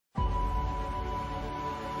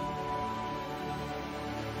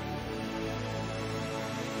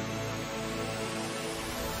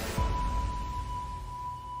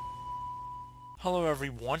Hello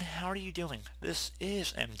everyone, how are you doing? This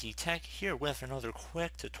is MD Tech here with another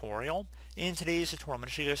quick tutorial. In today's tutorial, I'm going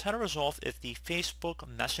to show you guys how to resolve if the Facebook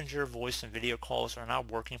Messenger voice and video calls are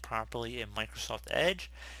not working properly in Microsoft Edge.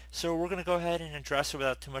 So we're going to go ahead and address it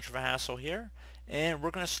without too much of a hassle here. And we're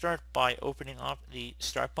going to start by opening up the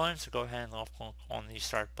Start button. So go ahead and left click on the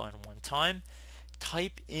Start button one time.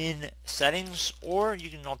 Type in Settings, or you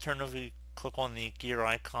can alternatively click on the gear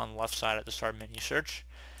icon left side of the Start menu search.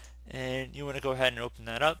 And you want to go ahead and open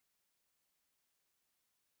that up.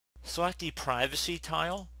 Select the privacy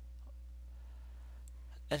tile,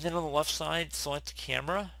 and then on the left side select the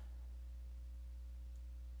camera.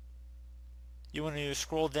 You want to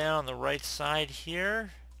scroll down on the right side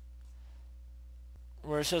here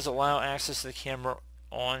where it says allow access to the camera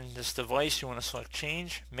on this device. You want to select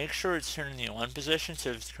change. Make sure it's turned in the on position,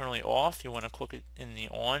 so if it's currently off you want to click it in the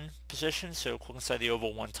on position, so click inside the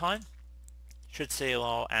oval one time. Should say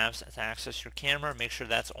allow apps to access your camera. Make sure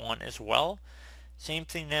that's on as well. Same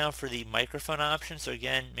thing now for the microphone option. So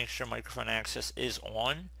again, make sure microphone access is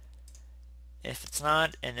on. If it's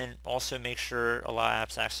not, and then also make sure allow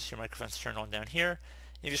apps access your microphone is turned on down here.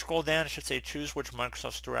 If you scroll down, it should say choose which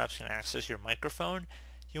Microsoft Store apps can access your microphone.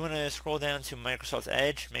 You want to scroll down to Microsoft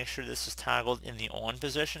Edge. Make sure this is toggled in the on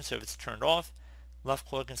position. So if it's turned off, left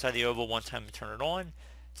click inside the oval one time to turn it on.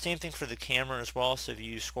 Same thing for the camera as well. So if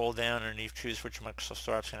you scroll down and you choose which Microsoft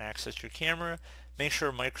Store apps can access your camera, make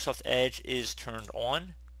sure Microsoft Edge is turned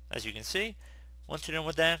on, as you can see. Once you're done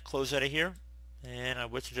with that, close out of here, and I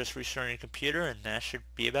would suggest restarting your computer, and that should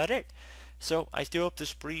be about it. So I do hope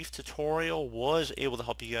this brief tutorial was able to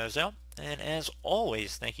help you guys out, and as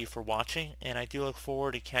always, thank you for watching, and I do look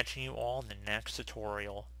forward to catching you all in the next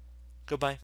tutorial. Goodbye.